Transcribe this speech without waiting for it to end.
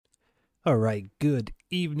All right, good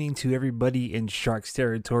evening to everybody in Sharks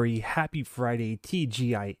territory. Happy Friday,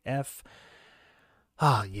 TGIF.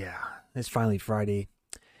 Yeah, it's finally Friday.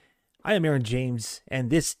 I am Aaron James,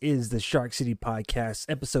 and this is the Shark City Podcast,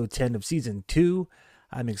 episode 10 of season 2.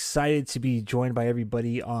 I'm excited to be joined by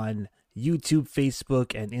everybody on YouTube,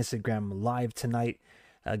 Facebook, and Instagram Live tonight.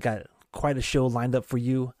 Got quite a show lined up for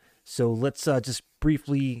you, so let's just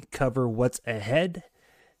briefly cover what's ahead.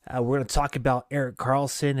 We're going to talk about Erik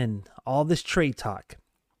Karlsson and all this trade talk.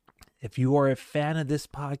 If you are a fan of this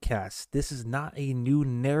podcast, this is not a new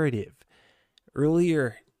narrative.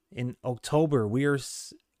 Earlier in October, we're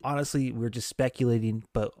just speculating,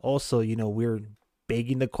 but also, we're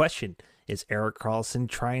begging the question, is Erik Karlsson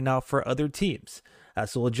trying out for other teams?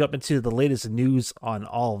 So we'll jump into the latest news on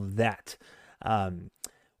all of that.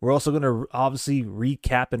 We're also going to obviously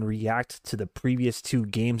recap and react to the previous two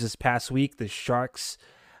games this past week. The Sharks,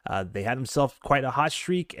 they had themselves quite a hot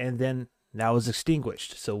streak, and then that was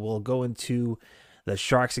extinguished. So we'll go into the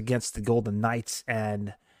Sharks against the Golden Knights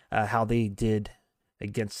and how they did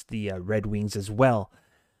against the Red Wings as well.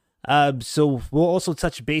 So we'll also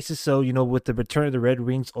touch bases. So, with the return of the Red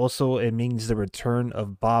Wings, also it means the return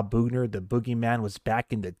of Boughner. The boogeyman was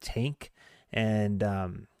back in the tank. And,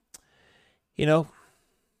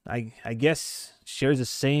 I guess shares the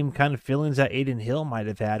same kind of feelings that Aiden Hill might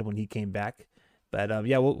have had when he came back. But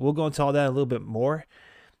we'll go into all that a little bit more.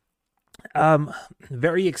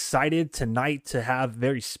 Very excited tonight to have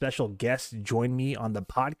very special guests join me on the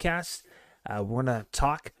podcast. We're going to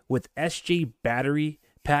talk with SJ Battery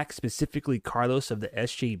Pack, specifically Carlos of the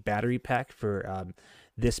SJ Battery Pack for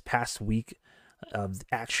this past week of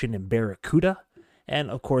action in Barracuda.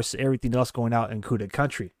 And, of course, everything else going out in Cuda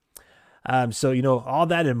country. So, all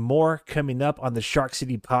that and more coming up on the Shark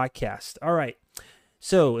City podcast. All right.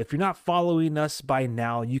 So if you're not following us by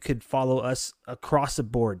now, you could follow us across the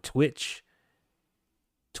board. Twitch,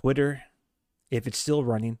 Twitter, if it's still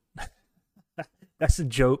running. That's a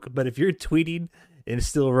joke, but if you're tweeting, it's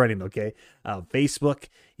still running, okay? Facebook,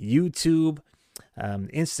 YouTube,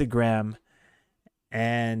 Instagram,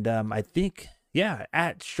 and I think,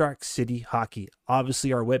 at Shark City Hockey.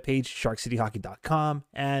 Obviously, our webpage, sharkcityhockey.com,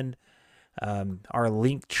 and our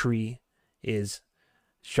link tree is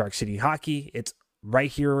Shark City Hockey. It's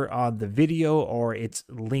right here on the video, or it's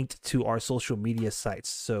linked to our social media sites.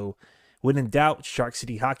 So when in doubt, Shark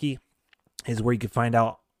City Hockey is where you can find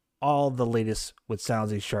out all the latest with San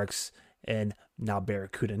Jose Sharks and now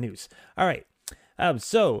Barracuda news. All right.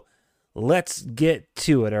 So let's get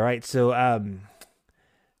to it. All right. So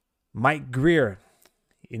Mike Grier,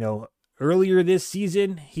 earlier this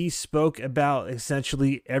season, he spoke about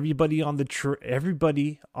essentially everybody on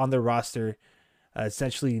the roster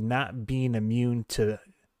essentially not being immune to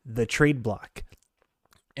the trade block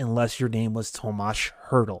unless your name was Tomas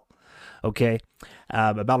Hertl. Okay.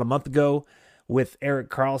 About a month ago with Erik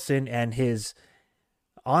Karlsson and his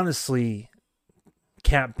honestly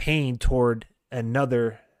campaign toward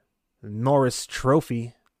another Norris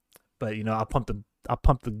trophy. But, I'll pump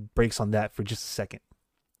the brakes on that for just a second.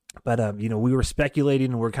 But, we were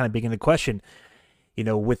speculating and we're kind of beginning to question,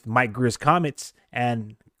 with Mike Grier's comments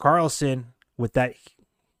and Karlsson with that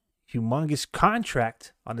humongous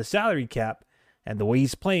contract on the salary cap and the way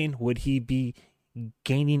he's playing, would he be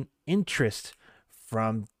gaining interest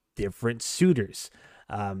from different suitors?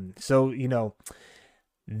 So,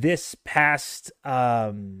 this past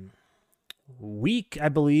week, I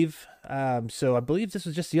believe, so I believe this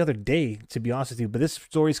was just the other day, to be honest with you, but this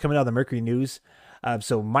story is coming out of the Mercury News.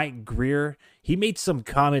 So Mike Grier, he made some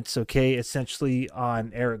comments, essentially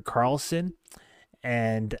on Erik Karlsson.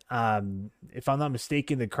 And if I'm not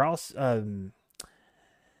mistaken, the comments,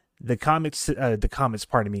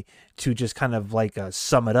 to just kind of like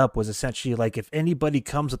sum it up, was essentially like, if anybody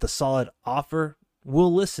comes with a solid offer,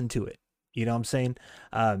 we'll listen to it. You know what I'm saying?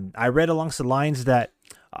 I read along the lines that,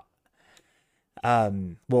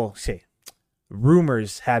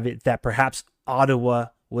 rumors have it that perhaps Ottawa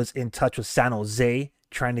was in touch with San Jose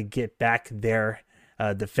trying to get back their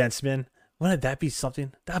defenseman. Wouldn't that be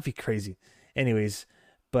something? That'd be crazy. Anyways,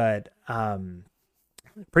 but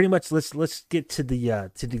pretty much let's get to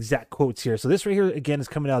the exact quotes here. So this right here again is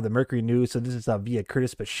coming out of the Mercury News. So this is via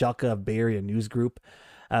Curtis Pashelka of Bay Area News Group.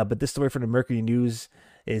 But this story from the Mercury News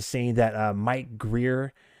is saying that Mike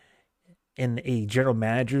Grier, in a general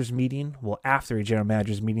managers meeting, after a general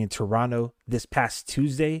managers meeting in Toronto this past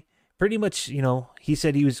Tuesday, pretty much, he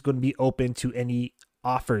said he was going to be open to any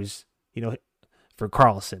offers, for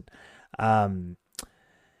Karlsson.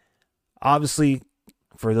 Obviously,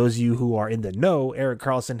 for those of you who are in the know, Erik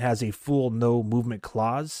Karlsson has a full no movement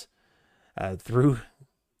clause through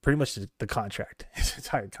pretty much the contract, his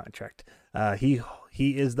entire contract. He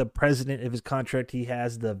is the president of his contract. He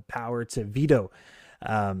has the power to veto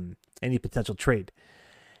any potential trade.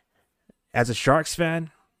 As a Sharks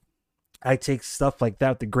fan, I take stuff like that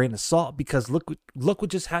with a grain of salt because look what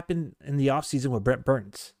just happened in the offseason with Brent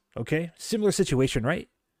Burns. Okay, similar situation, right?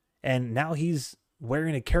 And now he's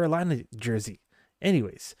wearing a Carolina jersey.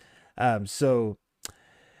 Anyways, so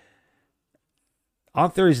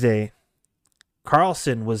on Thursday,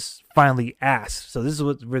 Karlsson was finally asked. So this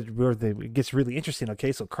is where it gets really interesting.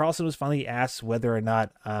 Okay, so Karlsson was finally asked whether or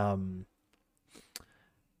not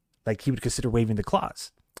like he would consider waiving the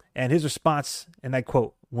clause. And his response, and I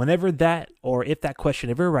quote, "Whenever that or if that question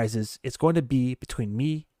ever arises, it's going to be between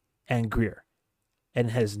me and Greer." And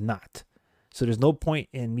it has not. So there's no point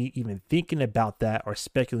in me even thinking about that or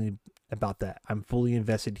speculating about that. I'm fully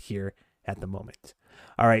invested here at the moment.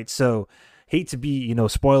 All right, so hate to be,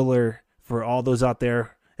 spoiler for all those out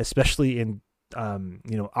there, especially in,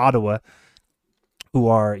 Ottawa, who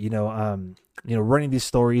are, running these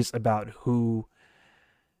stories about who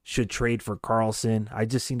should trade for Karlsson. I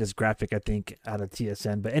just seen this graphic, I think, out of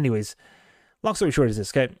TSN. But anyways, long story short is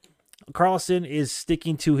this, okay? Karlsson is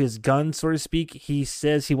sticking to his gun, so to speak. He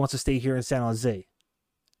says he wants to stay here in San Jose.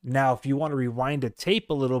 Now, if you want to rewind the tape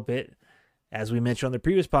a little bit, as we mentioned on the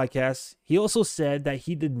previous podcast, he also said that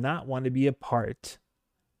he did not want to be a part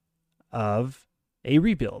of a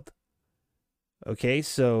rebuild. Okay,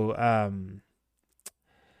 so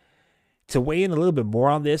to weigh in a little bit more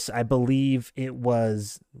on this, I believe it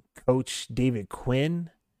was Coach David Quinn.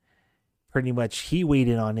 Pretty much he weighed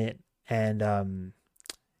in on it, and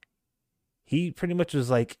he pretty much was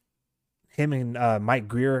like, him and Mike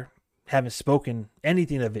Greer haven't spoken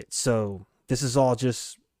anything of it. So this is all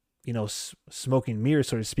just, smoke and mirrors,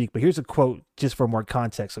 so to speak. But here's a quote just for more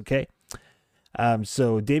context, okay?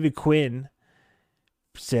 So David Quinn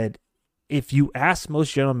said, "If you ask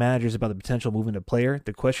most general managers about the potential moving a player,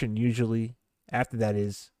 the question usually after that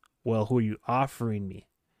is, well, who are you offering me?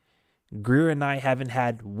 Greer and I haven't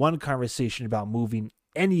had one conversation about moving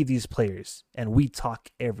any of these players, and we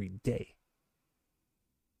talk every day."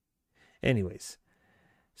 Anyways,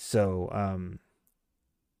 so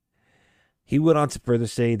he went on to further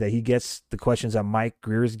say that he gets the questions that Mike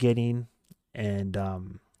Greer is getting, and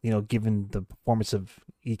given the performance of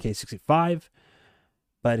EK65,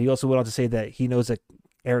 but he also went on to say that he knows that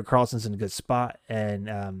Erik Karlsson's in a good spot,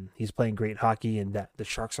 and he's playing great hockey, and that the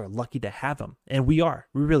Sharks are lucky to have him, and we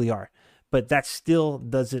really are. But that still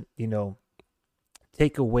doesn't,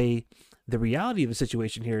 take away the reality of the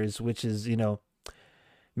situation here, which is,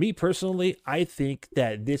 me personally, I think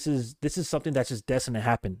that this is something that's just destined to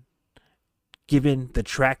happen, given the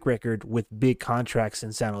track record with big contracts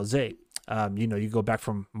in San Jose. You go back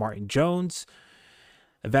from Martin Jones.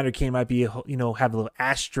 Evander Kane might be, have a little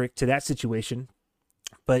asterisk to that situation,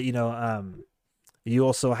 but you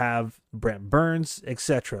also have Brent Burns,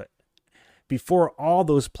 etc. Before all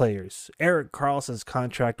those players, Erik Karlsson's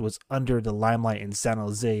contract was under the limelight in San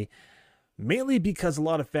Jose, mainly because a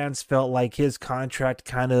lot of fans felt like his contract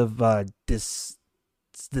kind of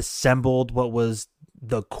dissembled what was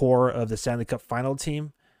the core of the Stanley Cup final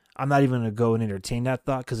team. I'm not even going to go and entertain that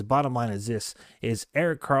thought, because the bottom line is this, is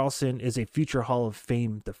Erik Karlsson is a future Hall of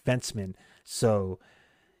Fame defenseman. So,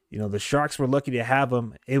 the Sharks were lucky to have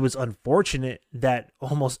him. It was unfortunate that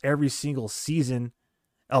almost every single season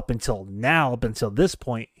up until this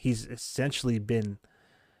point, he's essentially been,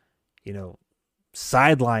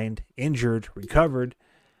 sidelined, injured, recovered.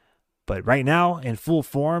 But right now, in full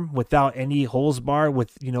form, without any holes bar,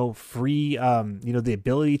 with, free, the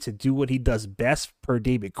ability to do what he does best per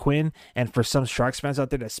David Quinn. And for some Sharks fans out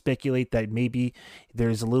there that speculate that maybe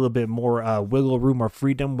there's a little bit more wiggle room or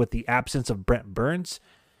freedom with the absence of Brent Burns,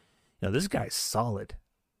 this guy's solid.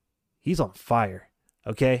 He's on fire.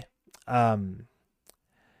 Okay.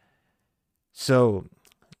 So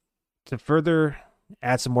to further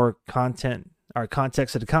add some more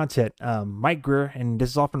context to the content, Mike Greer, and this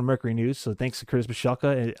is all from the Mercury News, so thanks to Curtis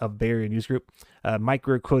Michalka of Bay Area News Group. Mike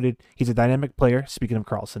Greer quoted, "He's a dynamic player," speaking of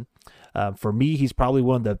Karlsson. "For me, he's probably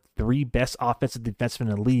one of the 3 best offensive defensemen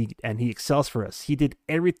in the league, and he excels for us. He did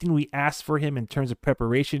everything we asked for him in terms of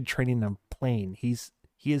preparation, training, and playing. He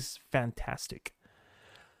is fantastic."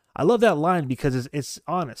 I love that line because it's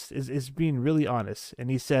honest. It's being really honest.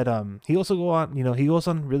 And he said, he also goes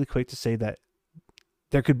on really quick to say that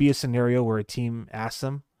there could be a scenario where a team asks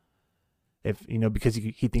him if, because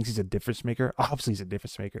he thinks he's a difference maker. Obviously, he's a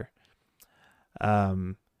difference maker.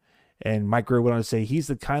 And Mike Greer went on to say, "He's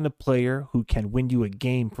the kind of player who can win you a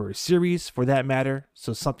game for a series, for that matter.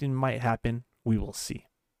 So something might happen. We will see."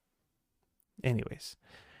 Anyways,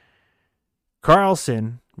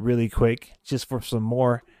 Karlsson really quick, just for some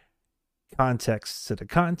more context to the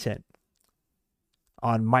content,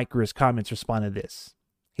 on Mike Greer's comments respond to this.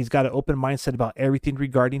 He's got an open mindset about everything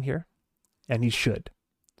regarding here, and he should.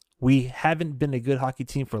 We haven't been a good hockey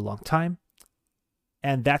team for a long time,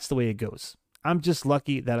 and that's the way it goes. I'm just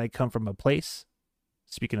lucky that I come from a place,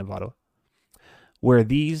 speaking of Ottawa, where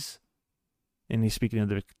these, and he's speaking of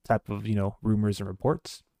the type of, rumors and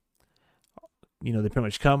reports, they pretty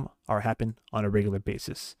much come or happen on a regular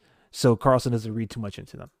basis. So Karlsson doesn't read too much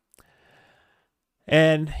into them.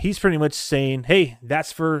 And he's pretty much saying, hey,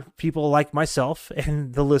 that's for people like myself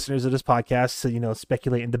and the listeners of this podcast to,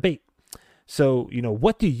 speculate and debate. So,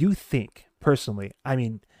 what do you think personally? I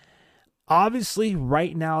mean, obviously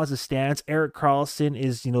right now as it stands, Erik Karlsson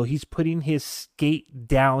is, he's putting his skate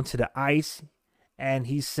down to the ice and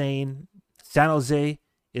he's saying San Jose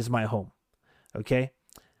is my home. Okay.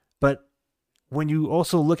 But when you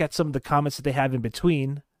also look at some of the comments that they have in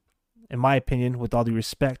between, in my opinion, with all due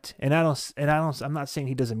respect, I'm not saying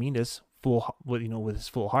he doesn't mean this with his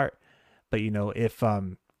full heart, but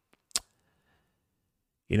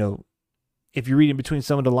if you read in between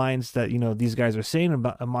some of the lines that these guys are saying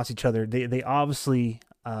amongst each other, they obviously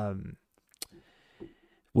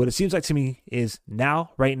what it seems like to me is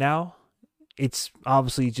right now, it's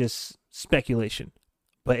obviously just speculation,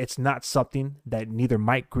 but it's not something that neither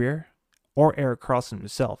Mike Greer or Erik Karlsson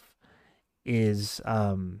himself is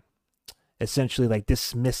essentially like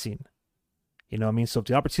dismissing. You know what I mean? So if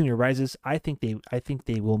the opportunity arises, I think they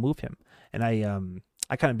will move him. And I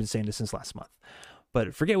kind of been saying this since last month.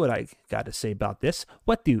 But forget what I got to say about this.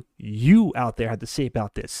 What do you out there have to say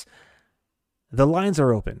about this? The lines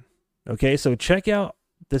are open. Okay, so check out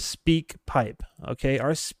the Speak Pipe. Okay,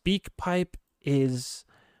 our Speak Pipe is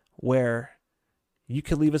where you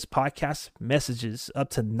can leave us podcast messages up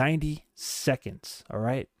to 90 seconds. All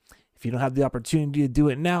right. If you don't have the opportunity to do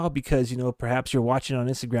it now because, perhaps you're watching on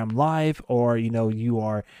Instagram Live or, you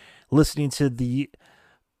are listening to the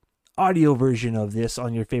audio version of this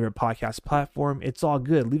on your favorite podcast platform, it's all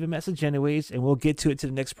good. Leave a message anyways, and we'll get to it to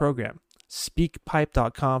the next program.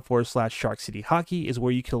 Speakpipe.com/Shark City Hockey is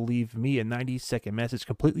where you can leave me a 90-second message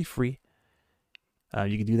completely free.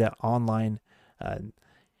 You can do that online.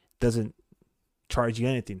 Doesn't charge you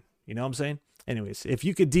anything. You know what I'm saying? Anyways, if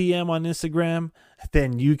you could DM on Instagram,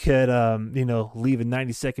 then you could, leave a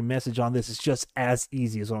 90-second message on this. It's just as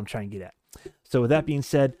easy as what I'm trying to get at. So with that being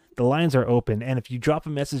said, the lines are open. And if you drop a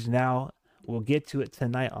message now, we'll get to it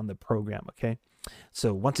tonight on the program, okay?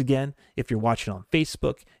 So once again, if you're watching on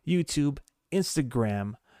Facebook, YouTube,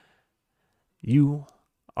 Instagram, you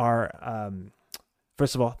are,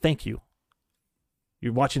 first of all, thank you.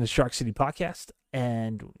 You're watching the Shark City podcast,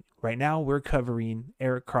 and right now we're covering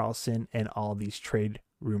Erik Karlsson and all these trade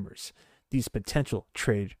rumors, these potential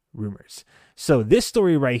trade rumors. So this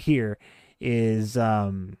story right here is,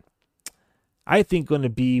 I think, going to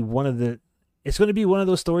be one of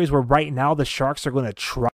those stories where right now the Sharks are going to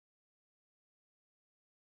try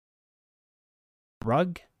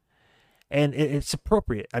rug, and it's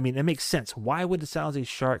appropriate. I mean, it makes sense. Why would the San Jose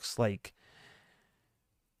Sharks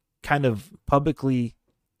kind of publicly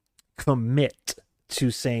commit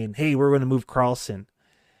to saying, hey, we're going to move Karlsson?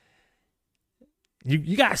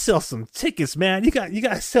 You gotta sell some tickets, man. You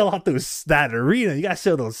gotta sell out that arena. You gotta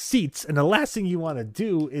sell those seats. And the last thing you want to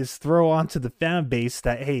do is throw onto the fan base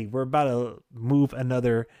that, hey, we're about to move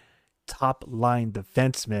another top line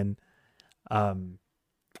defenseman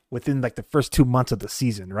within the first 2 months of the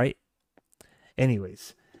season, right?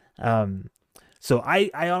 Anyways, so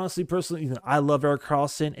I honestly, personally, I love Erik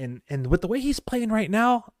Karlsson, and with the way he's playing right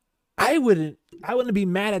now, I wouldn't be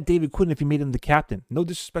mad at David Quinn if he made him the captain. No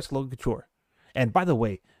disrespect to Logan Couture. And by the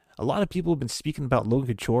way, a lot of people have been speaking about Logan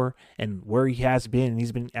Couture and where he has been, and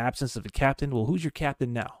he's been in absence of a captain. Well, who's your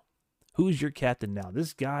captain now? Who's your captain now?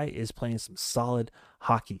 This guy is playing some solid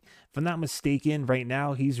hockey. If I'm not mistaken, right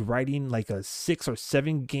now he's riding a 6 or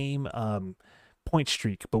 7 game point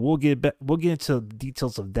streak. But we'll get into the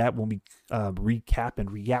details of that when we recap and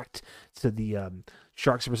react to the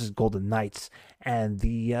Sharks versus Golden Knights and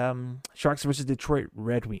the Sharks versus Detroit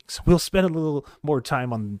Red Wings. We'll spend a little more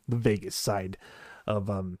time on the Vegas side of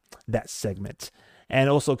that segment. And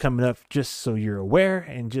also coming up, just so you're aware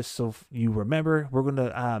and just so you remember, we're going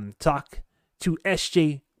to talk to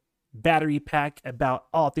SJ Battery Pack about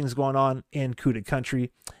all things going on in Cuda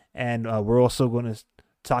country. And we're also going to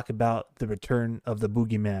talk about the return of the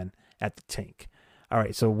boogeyman at the tank. All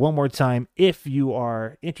right, so one more time, if you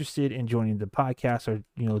are interested in joining the podcast or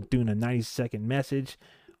doing a 90-second message,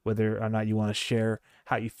 whether or not you want to share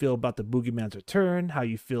how you feel about the boogeyman's return, how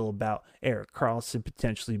you feel about Erik Karlsson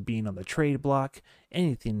potentially being on the trade block,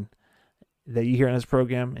 anything that you hear on this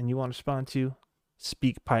program and you want to respond to,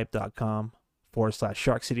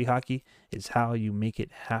 speakpipe.com/Shark City Hockey is how you make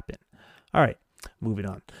it happen. All right, moving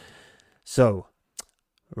on. So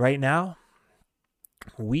right now,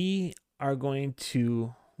 we are going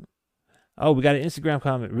to... Oh, we got an Instagram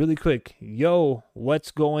comment really quick. Yo,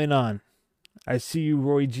 what's going on? I see you,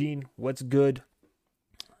 Roy Jean. What's good?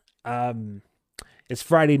 It's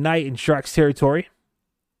Friday night in Sharks territory,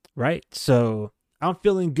 right? So I'm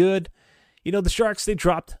feeling good. You know, the Sharks, they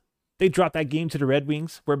dropped that game to the Red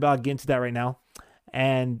Wings. We're about to get into that right now.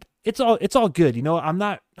 And it's all good. You know, I'm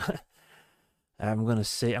not... I'm going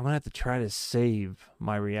to have to try to save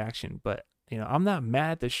my reaction. But, you know, I'm not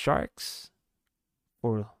mad at the Sharks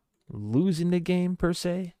for losing the game, per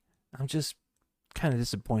se. I'm just kind of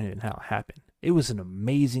disappointed in how it happened. It was an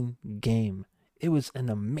amazing game.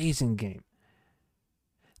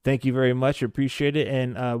 Thank you very much. Appreciate it.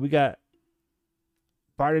 And we got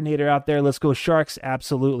Bartonator out there. Let's go Sharks.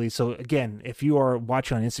 Absolutely. So again, if you are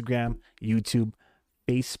watching on Instagram, YouTube,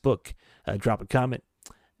 Facebook, drop a comment.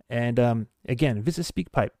 And again, visit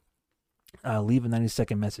SpeakPipe. Leave a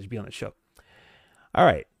 90-second message. Be on the show. All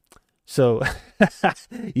right. So,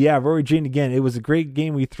 yeah, Rory Jean again. It was a great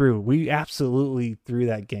game we threw. We absolutely threw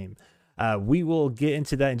that game. We will get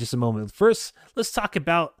into that in just a moment. First, let's talk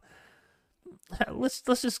about... Let's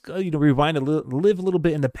just rewind a little, live a little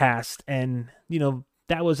bit in the past. And,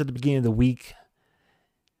 that was at the beginning of the week.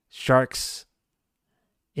 Sharks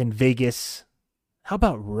in Vegas. How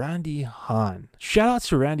about Randy Hahn? Shout out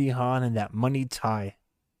to Randy Hahn and that money tie.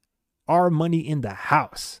 Our money in the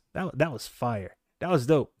house. That was fire. That was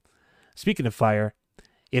dope. Speaking of fire,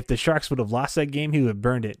 if the Sharks would have lost that game, he would have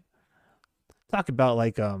burned it. Talk about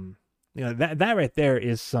that right there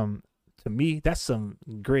is to me, that's some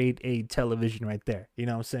grade A television right there. You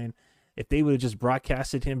know what I'm saying? If they would have just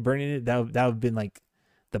broadcasted him burning it, that would have been like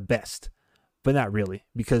the best. But not really,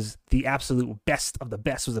 because the absolute best of the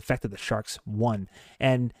best was the fact that the Sharks won.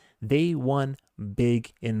 And they won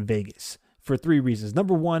big in Vegas for 3 reasons.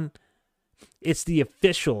 Number one, it was the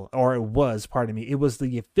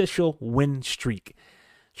official win streak.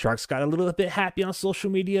 Sharks got a little bit happy on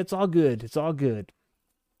social media. It's all good.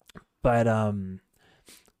 But,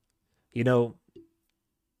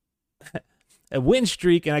 a win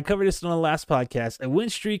streak, and I covered this on the last podcast, a win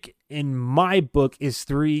streak in my book is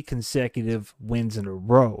 3 consecutive wins in a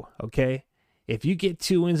row, okay? If you get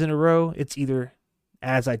 2 wins in a row, it's either,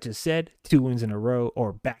 as I just said, 2 wins in a row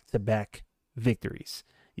or back-to-back victories.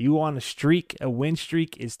 You want a streak, a win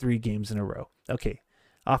streak is 3 games in a row. Okay,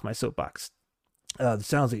 off my soapbox. The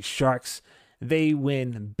San Jose Sharks, they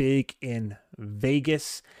win big in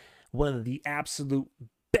Vegas. One of the absolute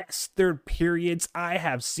best third periods I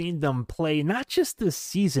have seen them play, not just this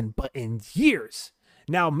season, but in years.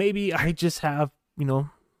 Now, maybe I just have,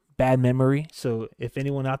 bad memory. So if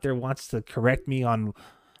anyone out there wants to correct me on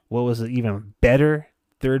what was an even better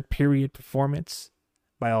third period performance,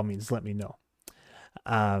 by all means, let me know.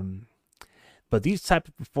 But these type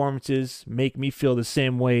of performances make me feel the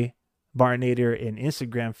same way Bartonator and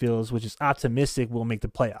Instagram feels, which is optimistic we'll make the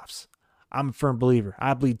playoffs. I'm a firm believer.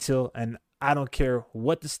 I bleed till, and I don't care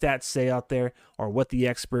what the stats say out there or what the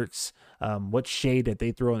experts, what shade that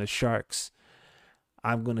they throw in the Sharks.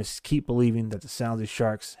 I'm going to keep believing that the San Jose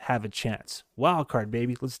Sharks have a chance. Wild card,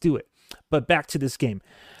 baby. Let's do it. But back to this game.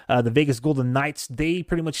 The Vegas Golden Knights, they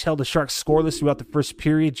pretty much held the Sharks scoreless throughout the first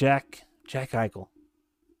period. Jack Eichel.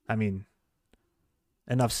 I mean,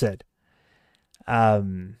 enough said.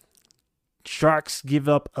 Sharks give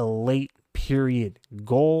up a late period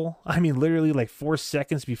goal. I mean, literally like 4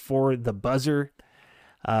 seconds before the buzzer,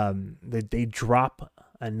 they drop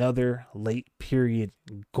another late period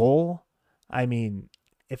goal. I mean,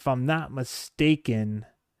 if I'm not mistaken,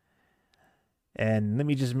 and let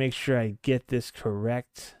me just make sure I get this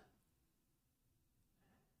correct.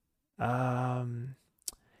 I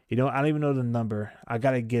don't even know the number. I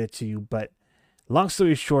got to get it to you, but long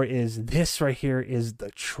story short is this right here is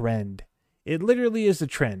the trend. It literally is the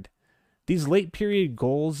trend. These late period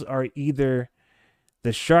goals are either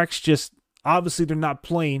the Sharks just, obviously they're not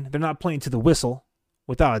playing to the whistle,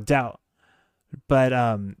 without a doubt. But,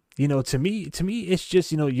 to me, it's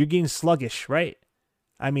just, you're getting sluggish, right?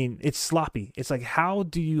 I mean, it's sloppy. It's like, how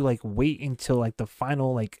do you wait until the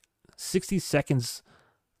final 60 seconds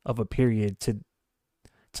of a period to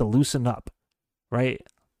loosen up, right?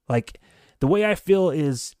 The way I feel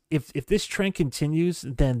is if this trend continues,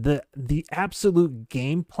 then the absolute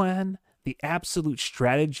game plan, the absolute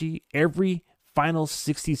strategy, every final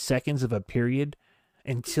 60 seconds of a period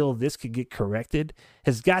until this could get corrected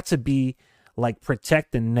has got to be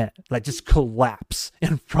protect the net, just collapse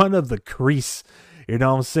in front of the crease. You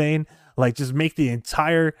know what I'm saying? Like, just make the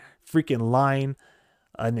entire freaking line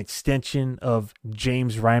an extension of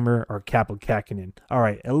James Reimer or Kaapo Kähkönen. All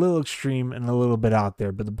right, a little extreme and a little bit out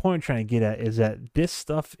there, but the point I'm trying to get at is that this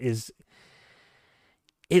stuff is,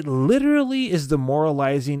 it literally is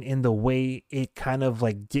demoralizing in the way it kind of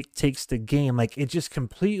like dictates the game. Like, it just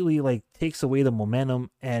completely like takes away the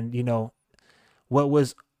momentum, and what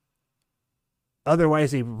was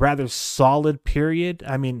otherwise a rather solid period.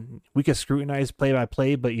 I mean, we could scrutinize play by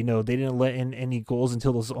play, but they didn't let in any goals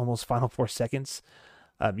until those almost final 4 seconds.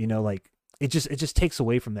 Like, it just takes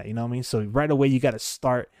away from that. You know what I mean? So right away you got to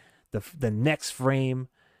start the next frame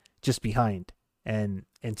just behind, and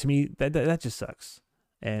to me that just sucks.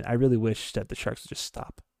 And I really wish that the Sharks would just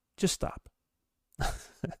stop. Just stop.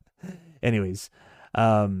 Anyways,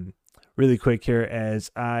 really quick here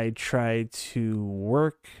as I try to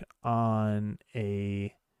work on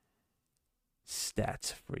a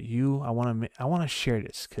stat for you. I want to share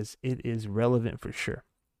this because it is relevant for sure.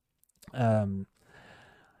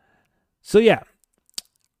 So yeah,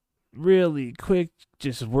 really quick,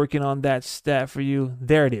 just working on that stat for you.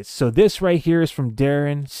 There it is. So this right here is from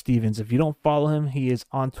Darren Stevens. If you don't follow him, he is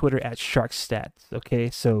on Twitter at SharkStats.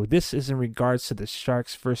 Okay, so this is in regards to the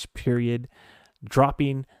Sharks' first period,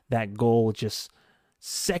 dropping that goal with just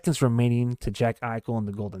seconds remaining to Jack Eichel and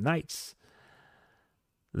the Golden Knights.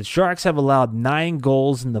 The Sharks have allowed 9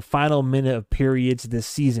 goals in the final minute of periods this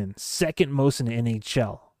season, second most in the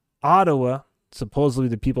NHL. Ottawa, supposedly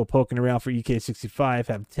the people poking around for EK65,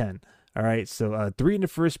 have 10. All right, so 3 in the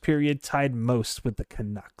first period, tied most with the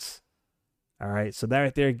Canucks. All right, so that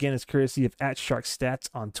right there again is courtesy of @SharkStats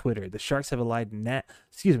on Twitter. The Sharks have allowed 9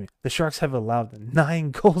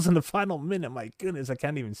 goals in the final minute. My goodness, I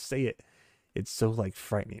can't even say it. It's so like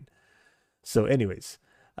frightening. So, anyways,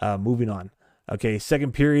 moving on. Okay,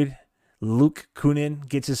 second period, Luke Kunin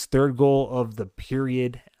gets his 3rd goal of the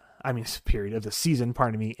of the season,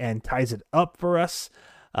 and ties it up for us.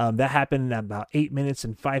 That happened about 8 minutes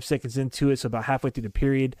and 5 seconds into it, so about halfway through the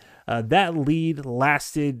period. That lead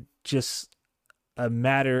lasted just a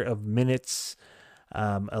matter of minutes,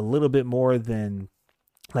 a little bit more than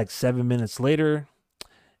like 7 minutes later.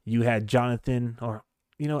 You had Jonathan, or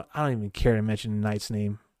I don't even care to mention the Knight's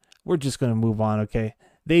name. We're just going to move on, okay?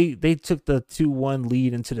 They took the 2-1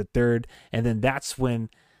 lead into the third, and then that's when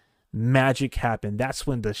magic happened. That's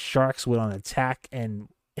when the Sharks went on attack, and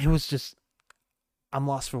it was just, I'm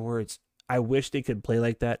lost for words. I wish they could play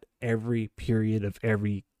like that every period of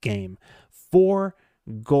every game. 4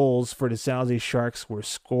 goals for the San Jose Sharks were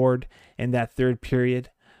scored in that third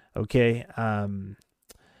period. Okay, man,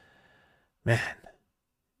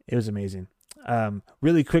 it was amazing.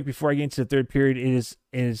 Really quick before I get into the third period, it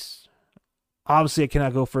is obviously I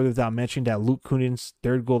cannot go further without mentioning that Luke Kunin's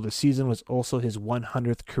 3rd goal of the season was also his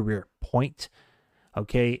 100th career point.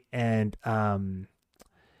 Okay, and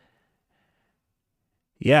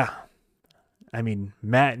yeah, I mean,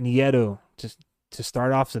 Matt Nieto, just to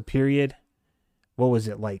start off the period, what was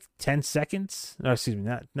it, like 10 seconds? No, excuse me,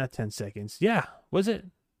 not 10 seconds. Yeah, was it?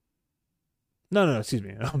 No, excuse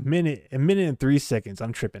me. A minute and 3 seconds.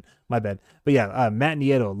 I'm tripping. My bad. But yeah, Matt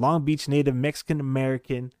Nieto, Long Beach native,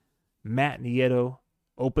 Mexican-American. Matt Nieto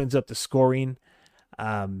opens up the scoring.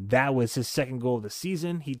 That was his 2nd goal of the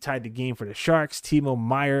season. He tied the game for the Sharks. Timo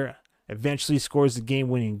Meier eventually scores the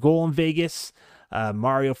game-winning goal in Vegas.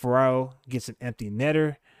 Mario Ferraro gets an empty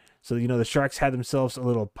netter. So, the Sharks had themselves a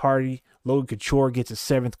little party. Logan Couture gets his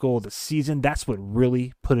 7th goal of the season. That's what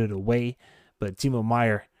really put it away. But Timo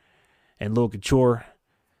Meier and Logan Couture,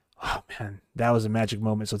 oh man, that was a magic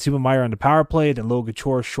moment. So Timo Meier on the power play, then Logan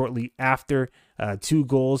Couture shortly after. 2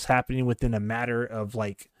 goals happening within a matter of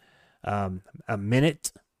like a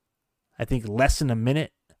minute. I think less than a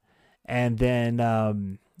minute. And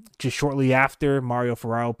then just shortly after, Mario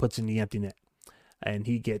Ferraro puts in the empty net. And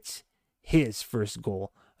he gets his 1st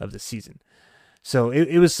goal of the season. So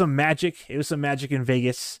it was some magic. It was some magic in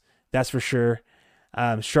Vegas, that's for sure.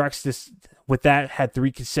 Sharks with that had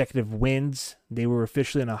 3 consecutive wins. They were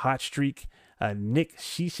officially on a hot streak. Nick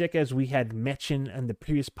Cicek, as we had mentioned in the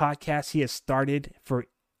previous podcast, he has started for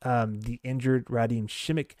the injured Radim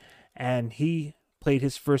Šimić, and he played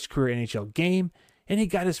his first career NHL game, and he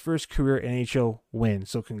got his first career NHL win.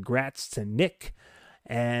 So congrats to Nick.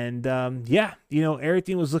 And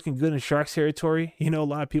everything was looking good in Sharks territory. A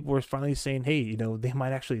lot of people were finally saying, hey, they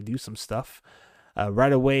might actually do some stuff.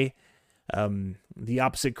 Right away, the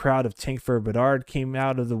opposite crowd of Tank for Bedard came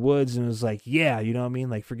out of the woods and was like, yeah,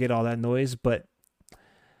 like forget all that noise. But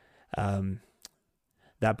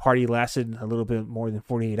that party lasted a little bit more than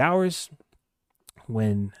 48 hours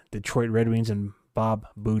when Detroit Red Wings and Bob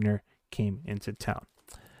Boughner came into town.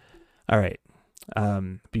 All right.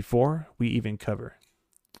 before we even cover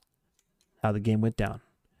how the game went down,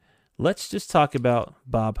 let's just talk about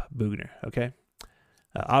Bob Boughner, okay?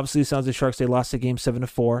 Obviously, it sounds like Sharks, they lost the game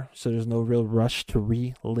 7-4, so there's no real rush to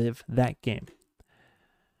relive that game.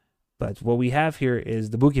 But what we have here is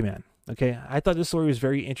the Boogeyman, okay? I thought this story was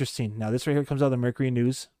very interesting. Now, this right here comes out of the Mercury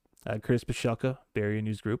News, Curtis Pachelka, Barrier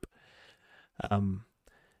News Group.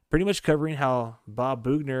 Pretty much covering how Bob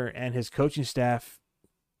Boughner and his coaching staff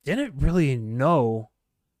didn't really know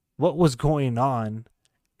what was going on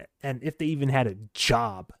and if they even had a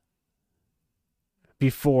job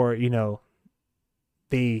before,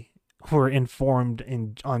 they were informed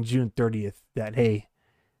on June 30th that, hey,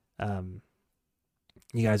 you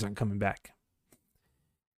guys aren't coming back.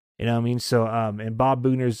 You know what I mean? So, in Bob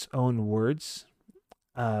Boughner's own words,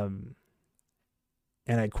 and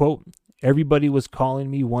I quote, "Everybody was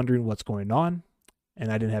calling me wondering what's going on,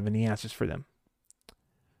 and I didn't have any answers for them."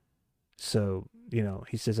 So,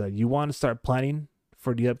 he says, you want to start planning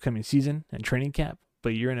for the upcoming season and training camp, but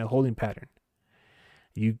you're in a holding pattern.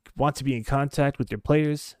 You want to be in contact with your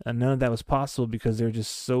players, and none of that was possible because there are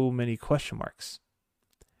just so many question marks.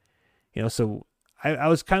 So I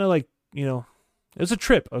was kind of like, it was a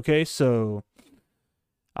trip, okay? So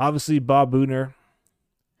obviously Bob Boughner,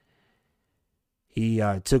 he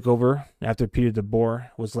took over after Peter DeBoer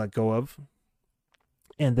was let go of.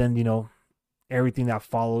 And then, everything that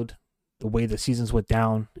followed, the way the seasons went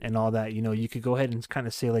down and all that, you could go ahead and kind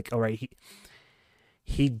of say like, all right,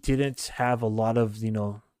 he didn't have a lot of,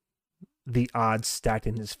 the odds stacked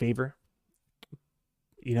in his favor.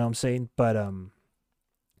 You know what I'm saying? But,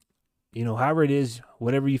 however it is,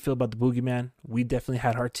 whatever you feel about the Boogeyman, we definitely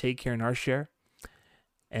had our take here in our share.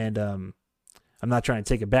 And I'm not trying to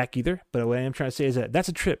take it back either, but what I am trying to say is that that's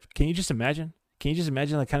a trip. Can you just imagine? Can you just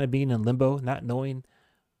imagine like kind of being in limbo, not knowing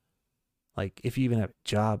like if you even have a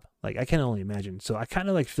job? Like I can only imagine. So I kind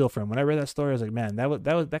of like feel for him. When I read that story, I was like, man,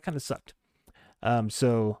 that kind of sucked.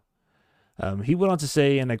 So he went on to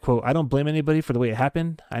say, and I quote, "I don't blame anybody for the way it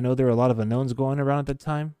happened. I know there were a lot of unknowns going around at that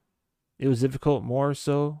time. It was difficult, more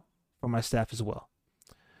so for my staff as well."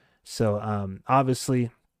 So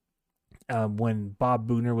obviously, when Bob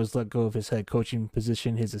Boughner was let go of his head coaching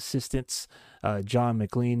position, his assistants, John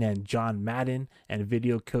McLean and John Madden, and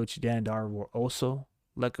video coach Dan Dar were also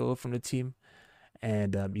let go from the team.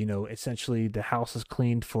 And, essentially the house is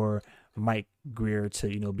cleaned for Mike Greer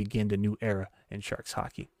to, begin the new era in Sharks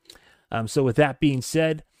hockey. So with that being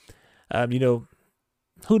said, who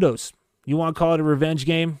knows? You want to call it a revenge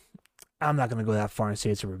game? I'm not going to go that far and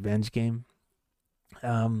say it's a revenge game.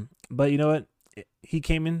 But you know what? He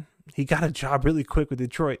came in, he got a job really quick with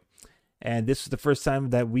Detroit. And this was the first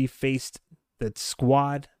time that we faced the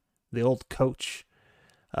squad, the old coach.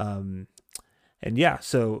 And yeah,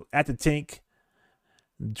 so at the tank,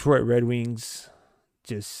 Detroit Red Wings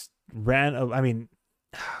just ran. Oh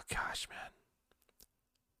gosh, man.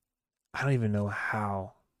 I don't even know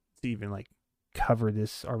how to even like cover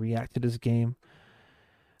this or react to this game.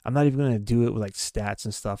 I'm not even going to do it with like stats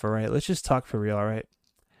and stuff. All right. Let's just talk for real. All right.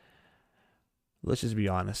 Let's just be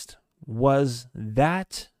honest. Was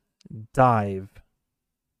that dive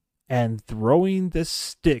and throwing the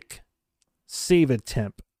stick save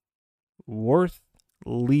attempt worth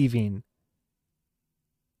leaving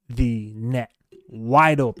the net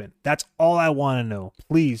wide open? That's all I want to know.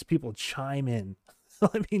 Please, people, chime in.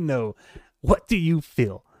 Let me know. What do you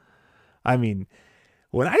feel? I mean,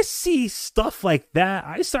 when I see stuff like that,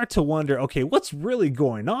 I start to wonder, okay, what's really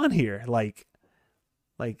going on here? Like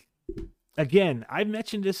again, I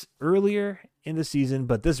mentioned this earlier in the season,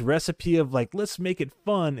 but this recipe of like, let's make it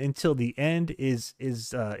fun until the end is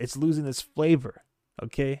it's losing its flavor.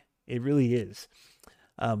 Okay. It really is.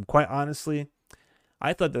 Quite honestly,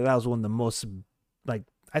 I thought that was one of the most, I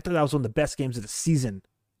thought that was one of the best games of the season,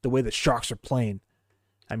 the way the Sharks are playing.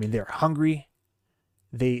 I mean, they're hungry.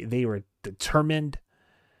 They were determined.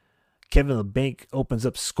 Kevin LeBanc opens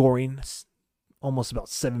up scoring almost about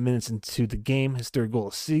 7 minutes into the game, his third goal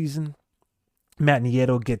of the season. Matt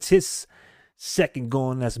Nieto gets his second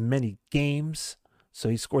goal in as many games, so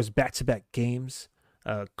he scores back-to-back games.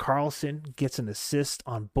 Karlsson gets an assist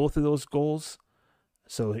on both of those goals.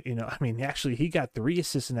 So, actually, he got 3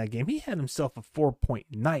 assists in that game. He had himself a 4-point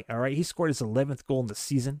night, all right? He scored his 11th goal in the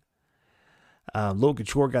season. Logan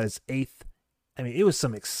Chore got his 8th. I mean, it was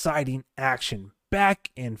some exciting action back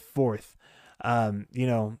and forth.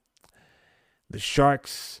 The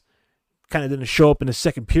Sharks kind of didn't show up in the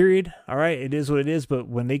second period, all right? It is what it is, but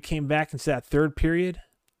when they came back into that third period,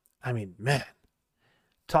 I mean, man,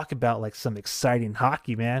 talk about like some exciting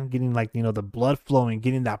hockey, man. Getting like, the blood flowing,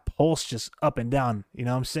 getting that pulse just up and down, you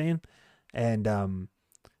know what I'm saying? And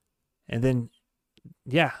then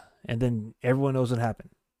yeah, and then everyone knows what happened.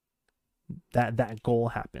 That goal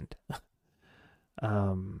happened.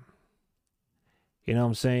 um, you know what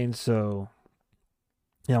I'm saying? So,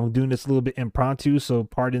 I'm doing this a little bit impromptu, so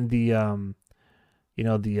pardon the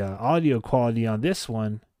the audio quality on this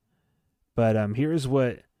one. But here's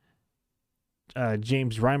what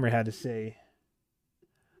James Reimer had to say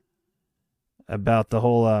about the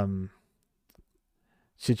whole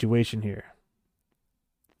situation here.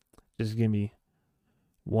 Just give me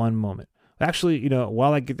one moment. Actually,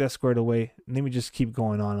 while I get that squared away, let me just keep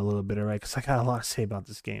going on a little bit, all right? Because I got a lot to say about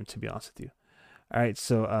this game, to be honest with you. All right,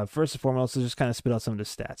 so first and foremost, let's just kind of spit out some of the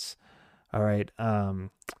stats. All right,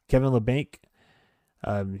 Kevin LeBanc,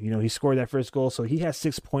 he scored that first goal, so he has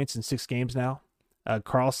 6 points in 6 games now.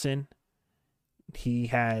 Karlsson,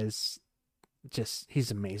 he's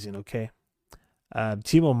amazing, okay?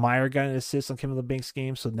 Timo Meyer got an assist on Kevin LeBanc's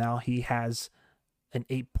game, so now he has an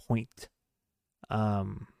 8-point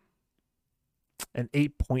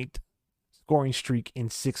scoring streak in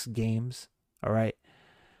 6 games. All right.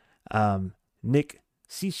 Nick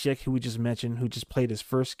Cicek, who we just mentioned, who just played his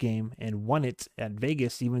first game and won it at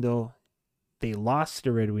Vegas, even though they lost to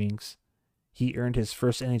the Red Wings, he earned his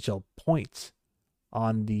first NHL points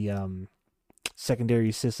on the secondary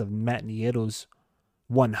assist of Matt Nieto's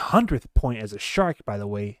 100th point as a Shark, by the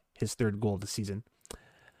way, his 3rd goal of the season.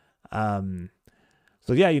 So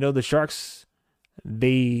yeah, the Sharks,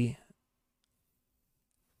 they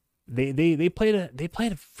played a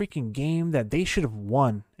freaking game that they should have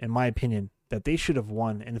won, in my opinion. That they should have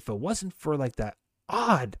won, and if it wasn't for like that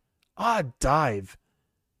odd dive,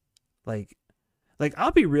 like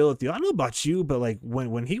I'll be real with you. I don't know about you, but like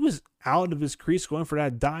when he was out of his crease going for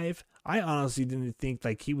that dive, I honestly didn't think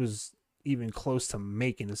like he was even close to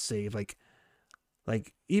making a save. Like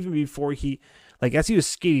even before he, like as he was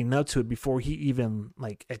skating up to it, before he even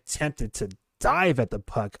like attempted to dive at the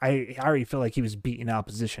puck, I already felt like he was beating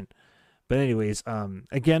opposition. But anyways,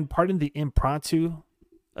 again, pardon the impromptu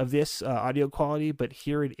of this audio quality, but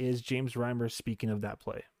here it is, James Reimer speaking of that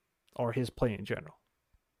play, or his play in general.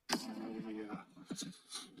 I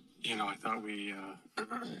thought we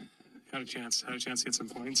had a chance to get some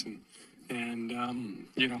points, and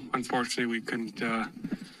unfortunately we couldn't get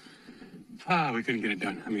it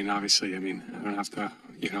done. I mean, obviously, I don't have to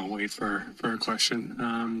wait for a question,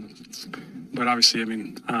 but obviously,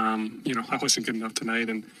 I wasn't good enough tonight,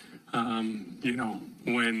 and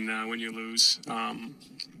when you lose,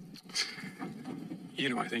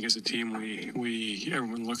 I think as a team,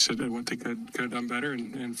 everyone looks at what they could have done better,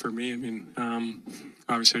 and for me,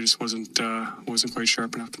 obviously I just wasn't quite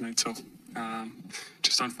sharp enough tonight, so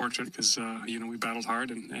just unfortunate because we battled hard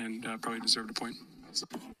and probably deserved a point.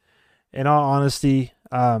 In all honesty,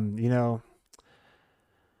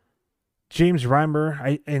 James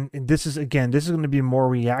Reimer, and this is going to be more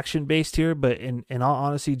reaction based here, but in all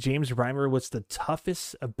honesty, James Reimer, what's the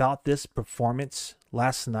toughest about this performance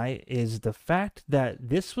last night is the fact that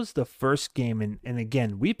this was the first game, and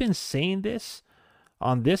again, we've been saying this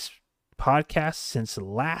on this podcast since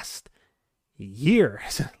last year,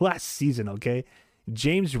 last season, okay?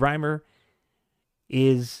 James Reimer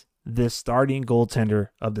is the starting goaltender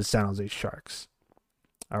of the San Jose Sharks.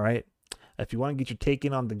 All right? If you want to get your take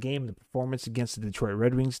in on the game, the performance against the Detroit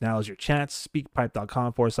Red Wings, now is your chance.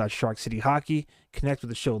 Speakpipe.com/Shark City Hockey. Connect with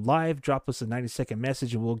the show live. Drop us a 90-second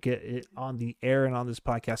message, and we'll get it on the air and on this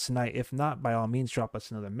podcast tonight. If not, by all means, drop us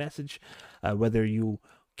another message, whether you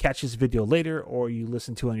catch this video later or you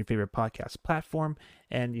listen to it on your favorite podcast platform.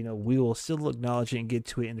 And, we will still acknowledge it and get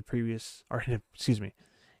to it in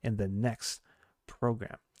the next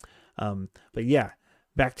program. But yeah,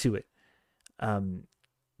 back to it.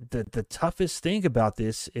 The toughest thing about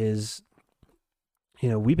this is,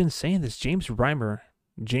 we've been saying this, James Reimer,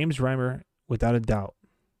 without a doubt,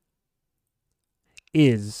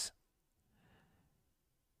 is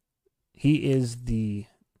the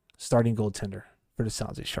starting goaltender for the San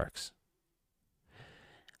Jose Sharks.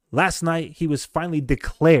 Last night, he was finally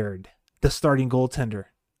declared the starting goaltender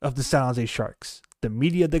of the San Jose Sharks. The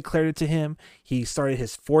media declared it to him. He started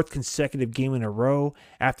his 4th consecutive game in a row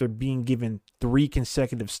after being given 3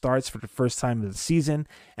 consecutive starts for the first time of the season.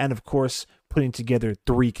 And of course, putting together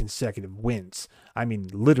 3 consecutive wins. I mean,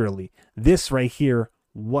 literally, this right here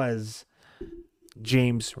was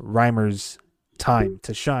James Reimer's time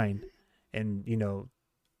to shine. And,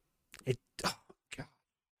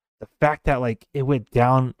 the fact that like it went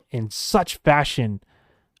down in such fashion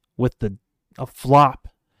with a flop,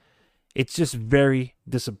 it's just very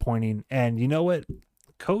disappointing. And you know what?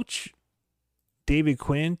 Coach David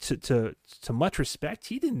Quinn, to much respect,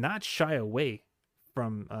 he did not shy away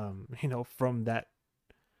from from that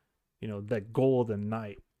the goal of the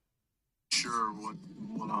night. Sure, what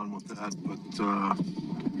went on with that, but it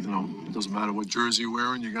doesn't matter what jersey you're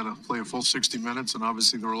wearing. You got to play a full 60 minutes, and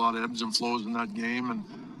obviously there were a lot of ebbs and flows in that game, and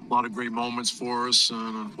a lot of great moments for us.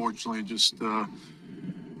 And unfortunately, just gave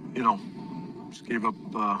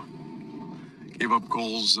up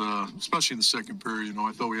goals, especially in the second period.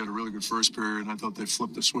 I thought we had a really good first period, and I thought they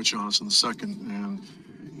flipped the switch on us in the second, and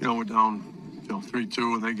we're down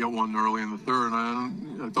 3-2, and they get one early in the third.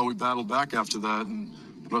 And I thought we battled back after that and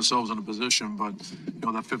put ourselves in a position, but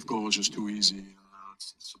that fifth goal was just too easy, and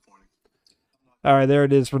it's disappointing. All right, there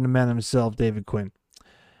it is from the man himself, David Quinn.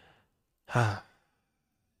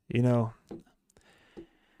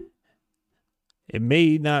 It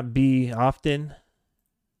may not be often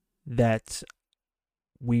that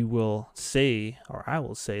we will say, or I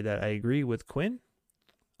will say, that I agree with Quinn.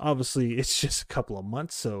 Obviously, it's just a couple of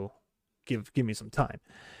months, so give me some time.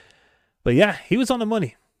 But yeah, he was on the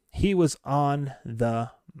money. He was on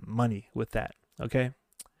the money with that, okay?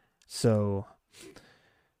 So,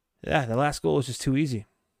 yeah, the last goal was just too easy.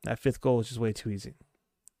 That fifth goal was just way too easy.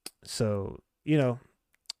 So, it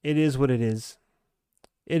is what it is.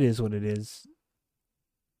 It is what it is.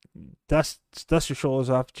 Dust your shoulders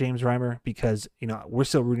off, James Reimer, because we're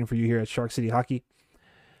still rooting for you here at Shark City Hockey.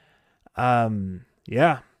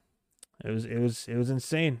 Yeah, it was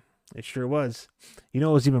insane. It sure was. It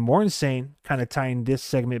was even more insane, kind of tying this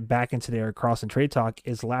segment back into the Erik Karlsson trade talk,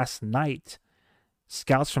 is last night,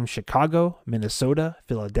 scouts from Chicago, Minnesota,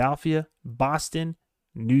 Philadelphia, Boston,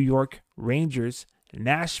 New York, Rangers,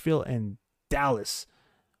 Nashville, and Dallas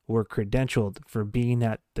were credentialed for being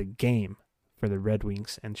at the game for the Red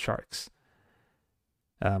Wings and Sharks.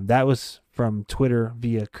 That was from Twitter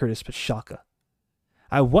via Curtis Pashalka.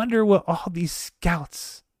 I wonder what all these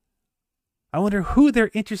scouts, I wonder who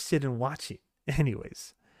they're interested in watching.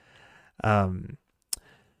 Anyways. All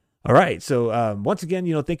right. So once again,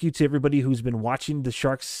 thank you to everybody who's been watching the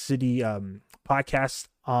Shark City podcast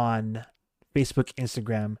on Facebook,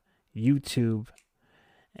 Instagram, YouTube,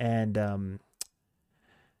 and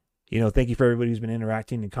thank you for everybody who's been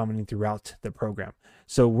interacting and commenting throughout the program.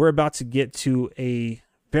 So we're about to get to a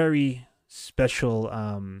very special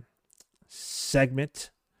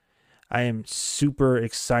segment. I am super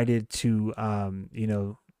excited to,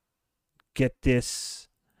 get this.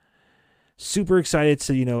 Super excited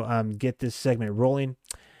to, get this segment rolling.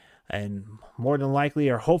 And more than likely,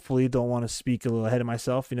 or hopefully, don't want to speak a little ahead of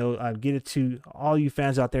myself, get it to all you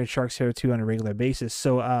fans out there at Sharks Hair 2 on a regular basis.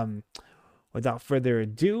 So without further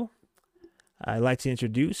ado, I'd like to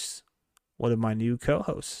introduce one of my new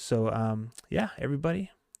co-hosts. So,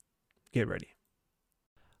 everybody, get ready.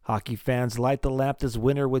 Hockey fans, light the lamp this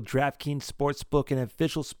winter with DraftKings Sportsbook, an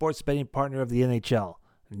official sports betting partner of the NHL.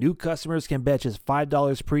 New customers can bet just $5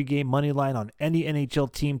 pregame moneyline on any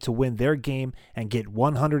NHL team to win their game and get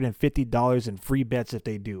 $150 in free bets if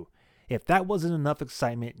they do. If that wasn't enough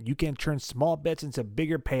excitement, you can turn small bets into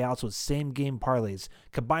bigger payouts with same-game parlays.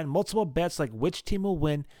 Combine multiple bets like which team will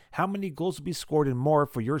win, how many goals will be scored, and more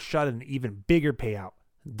for your shot at an even bigger payout.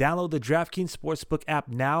 Download the DraftKings Sportsbook app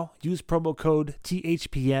now, use promo code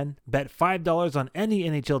THPN, bet $5 on any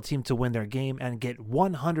NHL team to win their game, and get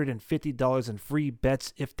 $150 in free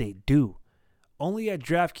bets if they do. Only at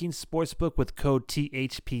DraftKings Sportsbook with code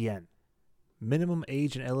THPN. Minimum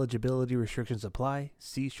age and eligibility restrictions apply.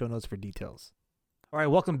 See show notes for details. All right,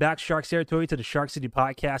 welcome back, Sharks Territory, to the Shark City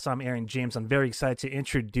Podcast. I'm Aaron James. I'm very excited to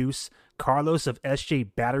introduce Carlos of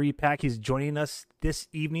SJ Battery Pack. He's joining us this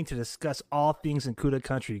evening to discuss all things in Cuda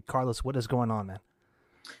country. Carlos, what is going on, man?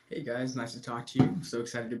 Hey, guys. Nice to talk to you. I'm so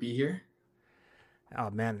excited to be here. Oh,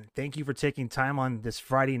 man. Thank you for taking time on this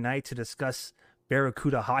Friday night to discuss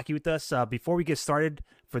Barracuda hockey with us. Before we get started,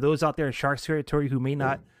 for those out there in Sharks Territory who may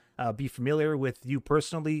not be familiar with you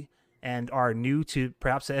personally and are new to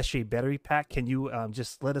perhaps the SJ Battery Pack, can you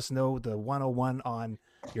just let us know the 101 on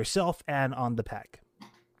yourself and on the pack?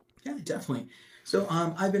 Yeah, definitely. So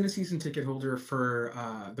I've been a season ticket holder for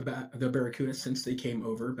the Barracuda since they came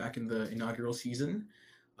over back in the inaugural season.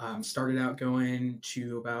 Started out going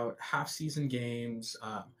to about half-season games,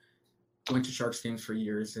 went to Sharks games for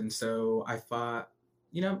years, and so I thought,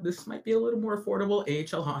 this might be a little more affordable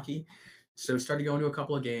AHL hockey. So started going to a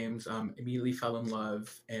couple of games, immediately fell in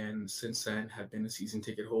love, and since then have been a season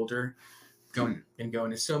ticket holder. Going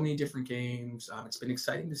to so many different games. It's been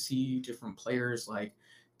exciting to see different players like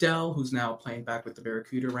Dell, who's now playing back with the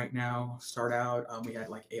Barracuda right now, start out. We had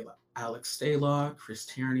like Alex Stalock, Chris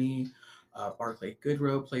Tierney, Barclay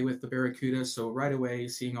Goodrow play with the Barracuda. So right away,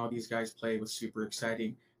 seeing all these guys play was super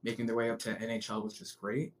exciting. Making their way up to NHL was just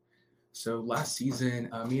great. So last season,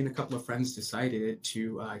 me and a couple of friends decided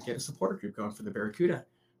to get a supporter group going for the Barracuda.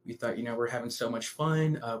 We thought, we're having so much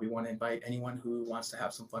fun. We want to invite anyone who wants to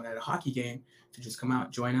have some fun at a hockey game to just come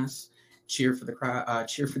out, join us, cheer for the crowd,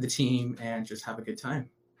 cheer for the team, and just have a good time.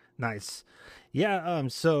 Nice. Yeah.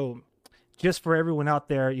 So just for everyone out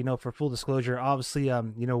there, for full disclosure, obviously,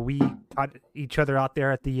 we caught each other out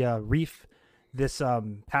there at the Reef this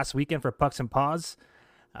past weekend for Pucks and Paws.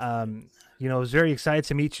 I was very excited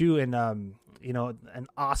to meet you, and an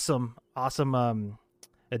awesome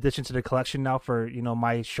addition to the collection now for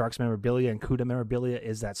my Sharks memorabilia and Cuda memorabilia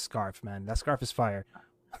is that scarf, man. That scarf is fire.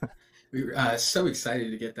 We were so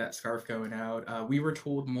excited to get that scarf going out. We were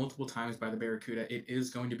told multiple times by the Barracuda it is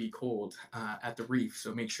going to be cold at the Reef,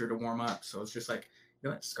 so make sure to warm up. So it's just like,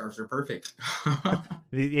 what, scarves are perfect.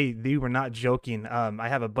 They were not joking. I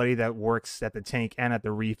have a buddy that works at the Tank and at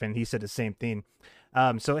the Reef, and he said the same thing.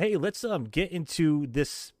 So hey, let's get into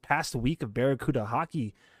this past week of Barracuda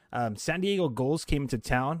hockey. San Diego Gulls came into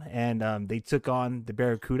town, and they took on the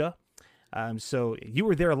Barracuda. So you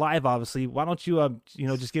were there live, obviously. Why don't you,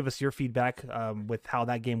 just give us your feedback with how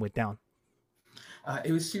that game went down?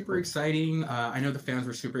 It was super exciting. I know the fans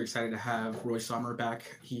were super excited to have Roy Sommer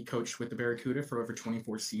back. He coached with the Barracuda for over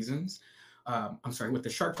 24 seasons. With the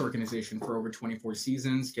Sharks organization for over 24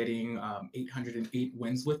 seasons, getting 808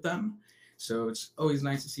 wins with them. So it's always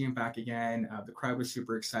nice to see him back again. The crowd was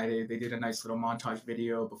super excited. They did a nice little montage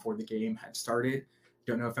video before the game had started.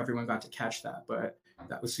 Don't know if everyone got to catch that, but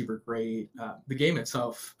that was super great. The game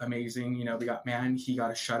itself, amazing. We got he got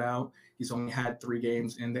a shutout. He's only had 3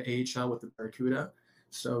 games in the AHL with the Barracuda.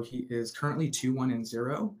 So he is currently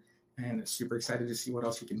 2-1-0, and super excited to see what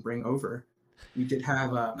else he can bring over. We did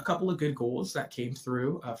have a couple of good goals that came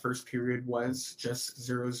through. First period was just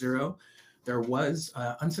 0-0. There was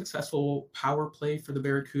unsuccessful power play for the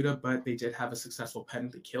Barracuda, but they did have a successful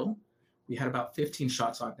penalty kill. We had about 15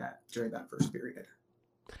 shots on net during that first period.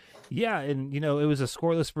 Yeah, and it was a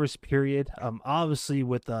scoreless first period. Obviously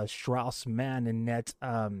with Strauss man in net.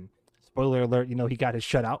 Spoiler alert, he got his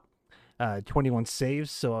shutout. 21 saves.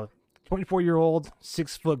 So a 24-year-old,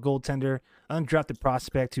 6-foot goaltender, undrafted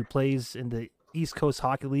prospect who plays in the East Coast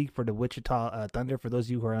Hockey League for the Wichita Thunder. For those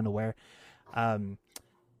of you who are unaware,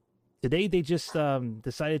 today they just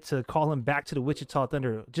decided to call him back to the Wichita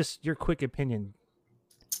Thunder. Just your quick opinion.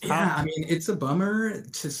 Yeah, I mean, it's a bummer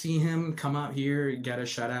to see him come out here, get a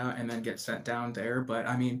shutout, and then get sent down there. But,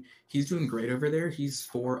 I mean, he's doing great over there. He's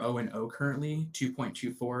 4-0-0 currently,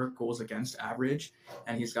 2.24 goals against average,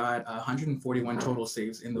 and he's got 141 total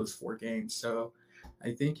saves in those 4 games. So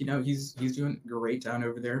I think, he's doing great down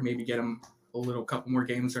over there. Maybe get him a couple more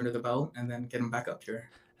games under the belt and then get him back up here.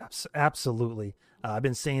 Absolutely. I've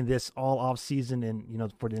been saying this all off season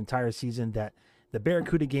and, for the entire season that the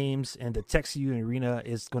Barracuda games and the Texas Union Arena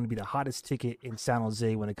is going to be the hottest ticket in San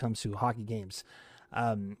Jose when it comes to hockey games.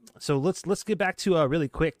 So let's get back to really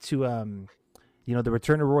quick to the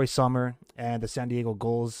return of Roy Sommer and the San Diego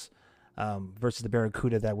Gulls versus the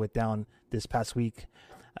Barracuda that went down this past week.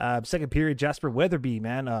 Second period, Jasper Weatherby,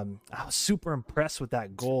 man, I was super impressed with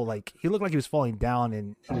that goal. Like, he looked like he was falling down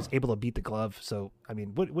and he was able to beat the glove. So, I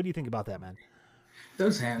mean, what do you think about that, man?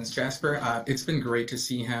 Those hands, Jasper. It's been great to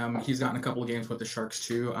see him. He's gotten a couple of games with the Sharks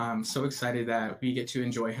too. I'm so excited that we get to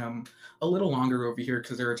enjoy him a little longer over here,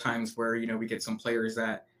 because there are times where we get some players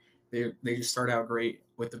that they just start out great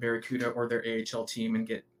with the Barracuda or their AHL team and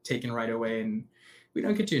get taken right away, and we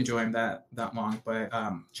don't get to enjoy him that long. But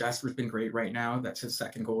Jasper's been great right now. That's his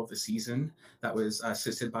second goal of the season. That was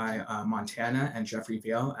assisted by Montana and Jeffrey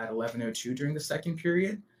Vale at 11:02 during the second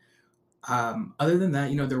period. Other than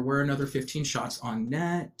that, there were another 15 shots on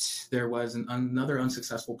net. There was another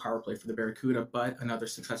unsuccessful power play for the Barracuda, but another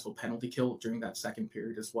successful penalty kill during that second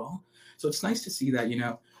period as well. So it's nice to see that,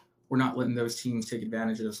 we're not letting those teams take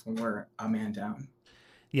advantage of us when we're a man down.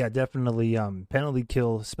 Yeah, definitely. Penalty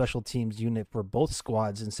kill special teams unit for both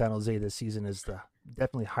squads in San Jose this season is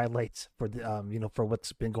definitely highlights for the for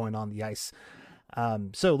what's been going on the ice.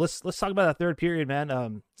 So let's talk about that third period,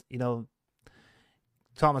 man.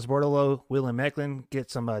 Thomas Bordolo, William Mecklin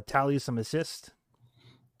get some tallies, some assists.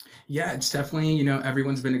 Yeah, it's definitely,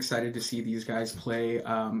 everyone's been excited to see these guys play.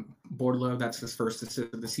 Bordolo, that's his first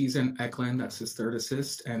assist of the season. Eklund, that's his third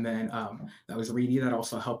assist. And then that was Reedy that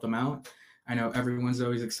also helped them out. I know everyone's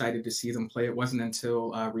always excited to see them play. It wasn't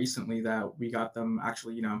until recently that we got them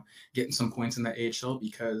actually, getting some points in the AHL,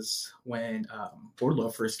 because when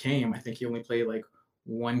Bordolo first came, I think he only played like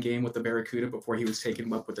 1 game with the Barracuda before he was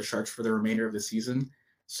taken up with the Sharks for the remainder of the season.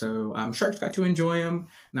 So Sharks got to enjoy him.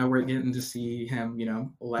 Now we're getting to see him,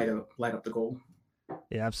 light up the goal.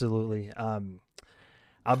 Yeah, absolutely.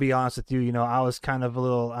 I'll be honest with you. I was kind of a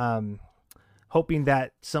little hoping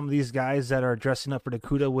that some of these guys that are dressing up for the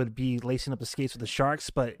Cuda would be lacing up the skates with the Sharks,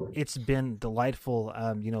 but it's been delightful,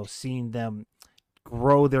 seeing them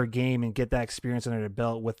grow their game and get that experience under their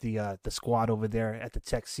belt with the squad over there at the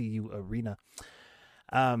Tech CU Arena.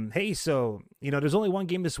 Hey, so, there's only one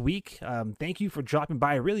game this week. Thank you for dropping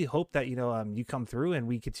by. I really hope that, you come through and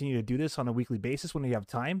we continue to do this on a weekly basis when you have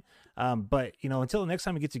time. But, until the next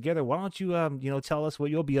time we get together, why don't you, tell us what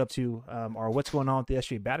you'll be up to, or what's going on with the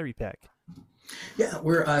SJ Battery Pack? Yeah,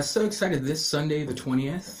 we're so excited. This Sunday, the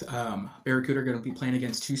 20th, Barracuda are going to be playing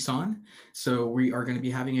against Tucson. So we are going to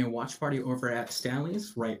be having a watch party over at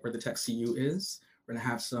Stanley's, right where the Tech CU is. We're going to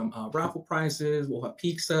have some raffle prizes. We'll have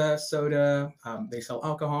pizza, soda. They sell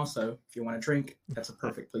alcohol, so if you want to drink, that's a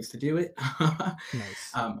perfect place to do it.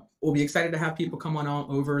 Nice. We'll be excited to have people come on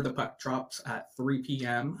over. The puck drops at 3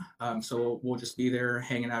 p.m. So we'll just be there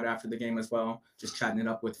hanging out after the game as well, just chatting it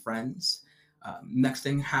up with friends. Next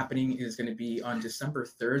thing happening is going to be on December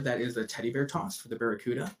 3rd. That is a teddy bear toss for the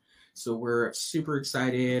Barracuda. So we're super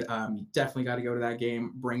excited. You definitely got to go to that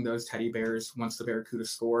game. Bring those teddy bears. Once the Barracuda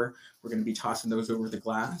score, we're going to be tossing those over the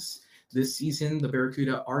glass. This season, the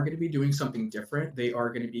Barracuda are going to be doing something different. They are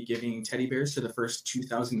going to be giving teddy bears to the first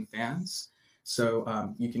 2,000 fans.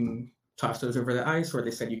 So you can toss those over the ice, or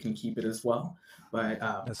they said you can keep it as well. But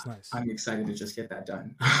that's nice. I'm excited to just get that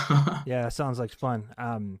done. Yeah, that sounds like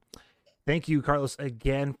fun. Thank you, Carlos,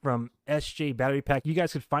 again from SJ Battery Pack. You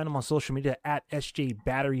guys can find them on social media at SJ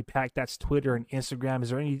Battery Pack. That's Twitter and Instagram.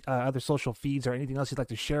 Is there any other social feeds or anything else you'd like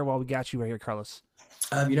to share while we got you right here, Carlos?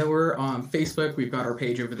 We're on Facebook. We've got our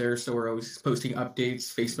page over there, so we're always posting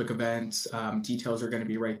updates, Facebook events. Details are going to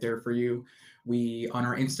be right there for you. On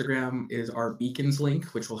our Instagram is our Beacons link,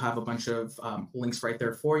 which will have a bunch of links right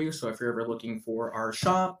there for you. So if you're ever looking for our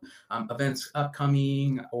shop, events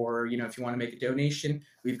upcoming, or, if you want to make a donation,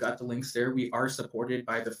 we've got the links there. We are supported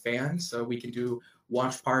by the fans, so we can do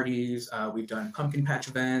watch parties. We've done pumpkin patch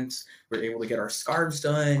events. We're able to get our scarves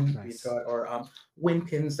done. Nice. We've got our win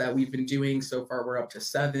pins that we've been doing. So far, we're up to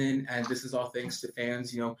 7. And this is all thanks to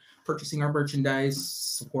fans, purchasing our merchandise,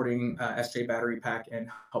 supporting SJ Battery Pack, and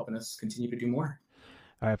helping us continue to do more.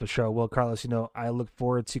 All right, for sure. Well, Carlos, I look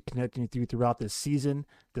forward to connecting with you throughout this season,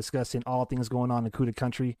 discussing all things going on in Cuda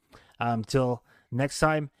country. Till next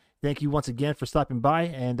time, thank you once again for stopping by,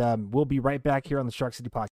 and we'll be right back here on the Shark City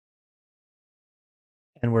Podcast.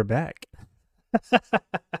 And we're back.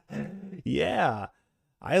 Yeah.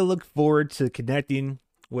 I look forward to connecting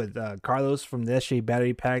with Carlos from the SJ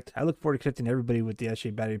Battery Pack. I look forward to connecting everybody with the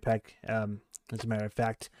SJ Battery Pack, as a matter of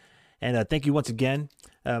fact. And thank you once again.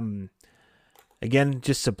 Again,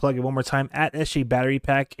 just to plug it one more time, at SJ Battery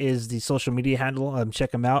Pack is the social media handle.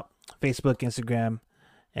 Check them out. Facebook, Instagram,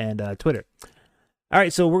 and Twitter. All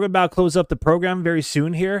right, so we're about to close up the program very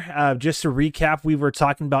soon here. Just to recap, we were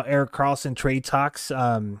talking about Erik Karlsson trade talks. He's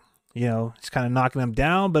kind of knocking them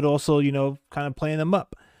down, but also, kind of playing them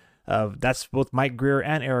up. That's both Mike Greer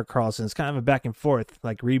and Erik Karlsson. It's kind of a back and forth,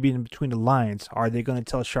 like reading between the lines. Are they going to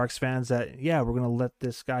tell Sharks fans that, yeah, we're going to let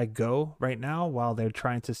this guy go right now while they're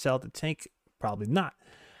trying to sell the tank? Probably not.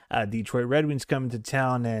 Detroit Red Wings coming to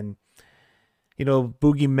town, and,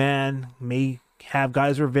 Boogeyman may have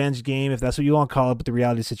guys' revenge game, if that's what you want to call it. But the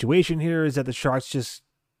reality situation here is that the Sharks just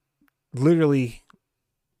literally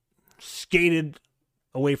skated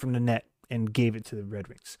away from the net and gave it to the Red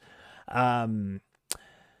Wings. The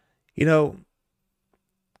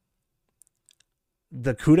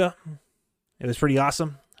Cuda, it was pretty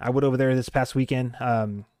awesome. I went over there this past weekend.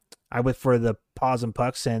 I went for the Paws and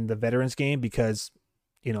Pucks and the Veterans game because,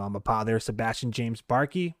 I'm a pa there. Sebastian James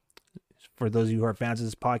Barkey. For those of you who are fans of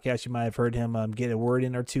this podcast, you might have heard him get a word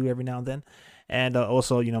in or two every now and then. And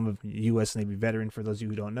also, I'm a U.S. Navy veteran, for those of you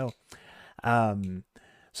who don't know.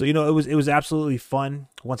 So, it was absolutely fun.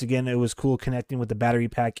 Once again, it was cool connecting with the Battery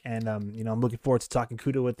Pack. And, I'm looking forward to talking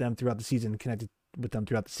Cuda with them throughout the season, connected with them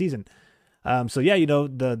throughout the season.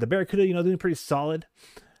 The Barracuda, doing pretty solid.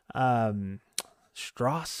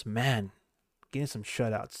 Strauss, man, getting some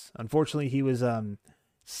shutouts. Unfortunately, he was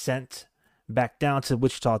sent back down to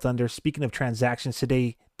Wichita Thunder. Speaking of transactions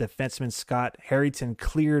today, defenseman Scott Harrington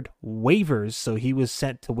cleared waivers, so he was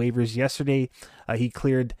sent to waivers yesterday. He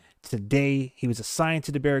cleared today. He was assigned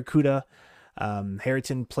to the Barracuda.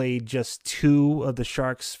 Harrington played just 2 of the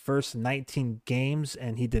Sharks' first 19 games,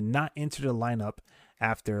 and he did not enter the lineup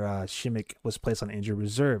after Shimmick was placed on injured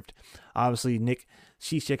reserved. Obviously, Nick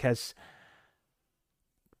Cicek has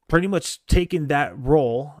pretty much taken that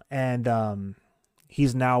role, and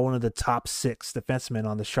he's now one of the top 6 defensemen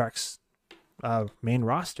on the Sharks' main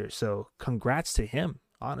roster. So congrats to him,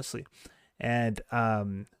 honestly. And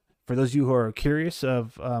for those of you who are curious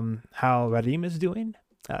of how Radim is doing,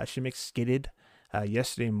 Shimmick skated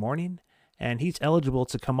yesterday morning, and he's eligible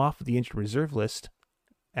to come off the injured reserve list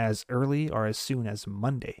as early or as soon as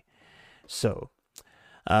Monday. So,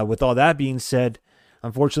 with all that being said,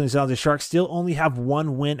 unfortunately, the San Jose Sharks still only have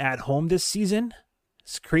one win at home this season.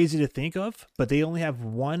 It's crazy to think of, but they only have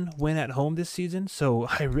one win at home this season. So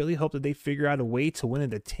I really hope that they figure out a way to win in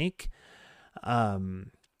the tank.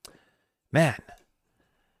 Man,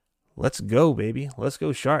 let's go, baby. Let's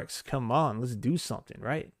go, Sharks. Come on, let's do something,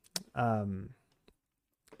 right? And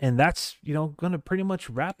that's, going to pretty much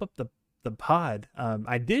wrap up the pod.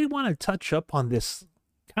 I did want to touch up on this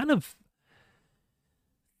kind of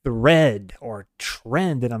thread or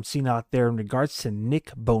trend that I'm seeing out there in regards to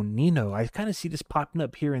Nick Bonino. I kind of see this popping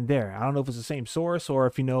up here and there. I don't know if it's the same source or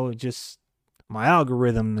if, just my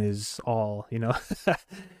algorithm is all,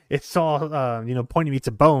 it's all, pointing me to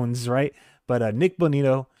bones, right? But Nick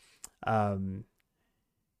Bonino,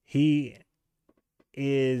 he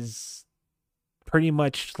is pretty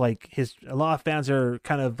much like a lot of fans are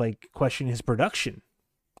kind of like questioning his production.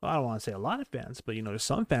 Well, I don't want to say a lot of fans, but, there's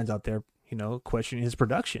some fans out there, questioning his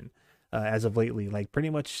production as of lately. Like pretty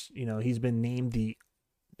much, he's been named the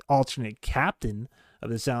alternate captain of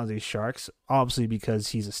the San Jose Sharks, obviously because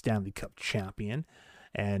he's a Stanley Cup champion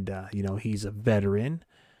and, he's a veteran.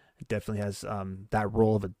 Definitely has that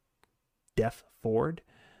role of a depth forward.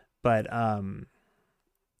 But,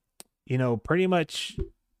 pretty much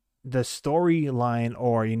the storyline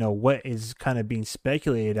or, what is kind of being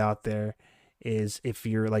speculated out there is if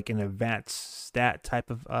you're like an advanced stat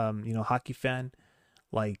type of, hockey fan,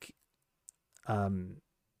 like, when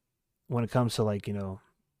it comes to like,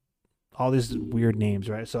 all these weird names,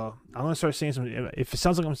 right? So I'm going to start saying something. If it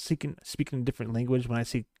sounds like I'm speaking a different language when I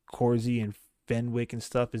say Corsi and Fenwick and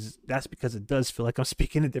stuff, that's because it does feel like I'm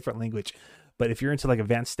speaking a different language. But if you're into like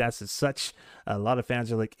advanced stats as such, a lot of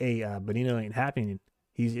fans are like, hey, Bonino ain't happening.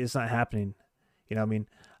 It's not happening. You know what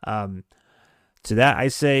I mean? To that, I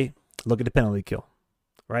say, look at the penalty kill,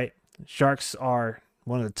 right? Sharks are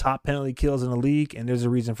one of the top penalty kills in the league, and there's a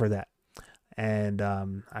reason for that. And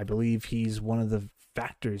I believe he's one of the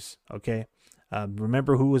factors, okay?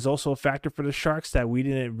 Remember who was also a factor for the Sharks that we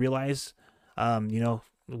didn't realize,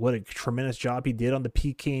 what a tremendous job he did on the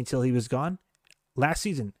PK until he was gone? Last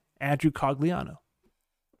season, Andrew Cogliano.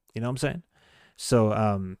 You know what I'm saying?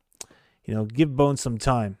 So, give Bones some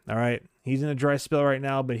time, all right? He's in a dry spell right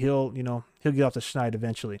now, but he'll get off the schneid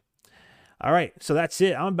eventually. All right, so that's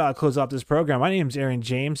it. I'm about to close off this program. My name is Aaron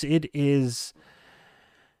James. It is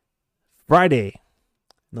Friday,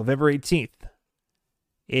 November 18th.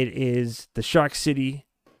 It is the Shark City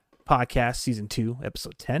Podcast, Season 2,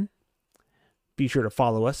 Episode 10. Be sure to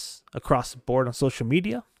follow us across the board on social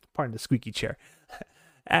media, pardon the squeaky chair,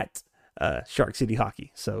 at Shark City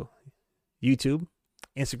Hockey. So YouTube,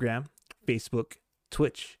 Instagram, Facebook,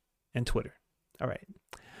 Twitch, and Twitter. All right.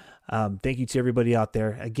 Thank you to everybody out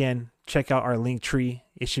there. Again, check out our link tree.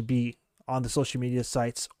 It should be on the social media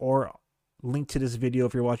sites or link to this video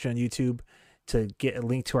if you're watching on YouTube to get a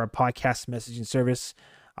link to our podcast messaging service.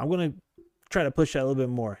 I'm going to try to push that a little bit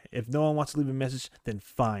more. If no one wants to leave a message, then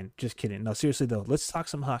fine. Just kidding. No, seriously though, let's talk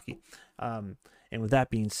some hockey. And with that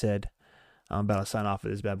being said, I'm about to sign off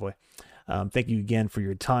of this bad boy. Thank you again for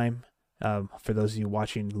your time. For those of you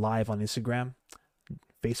watching live on Instagram,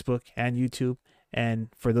 Facebook, and YouTube. And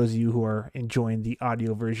for those of you who are enjoying the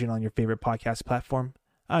audio version on your favorite podcast platform,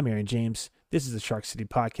 I'm Aaron James. This is the Shark City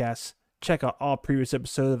Podcast. Check out all previous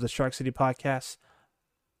episodes of the Shark City Podcast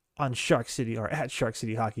on Shark City or at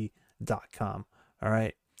sharkcityhockey.com. All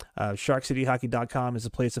right. Sharkcityhockey.com is a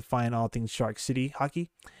place to find all things Shark City hockey.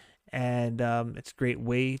 And it's a great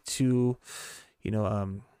way to,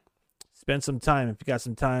 spend some time. If you got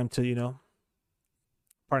some time to,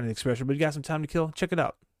 pardon the expression, but you got some time to kill, check it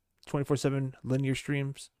out. 24/7 linear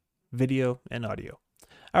streams, video, and audio.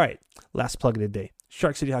 All right, last plug of the day,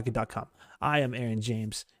 sharkcityhockey.com. I am Aaron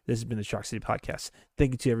James. This has been the Shark City Podcast.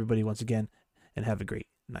 Thank you to everybody once again, and have a great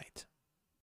night.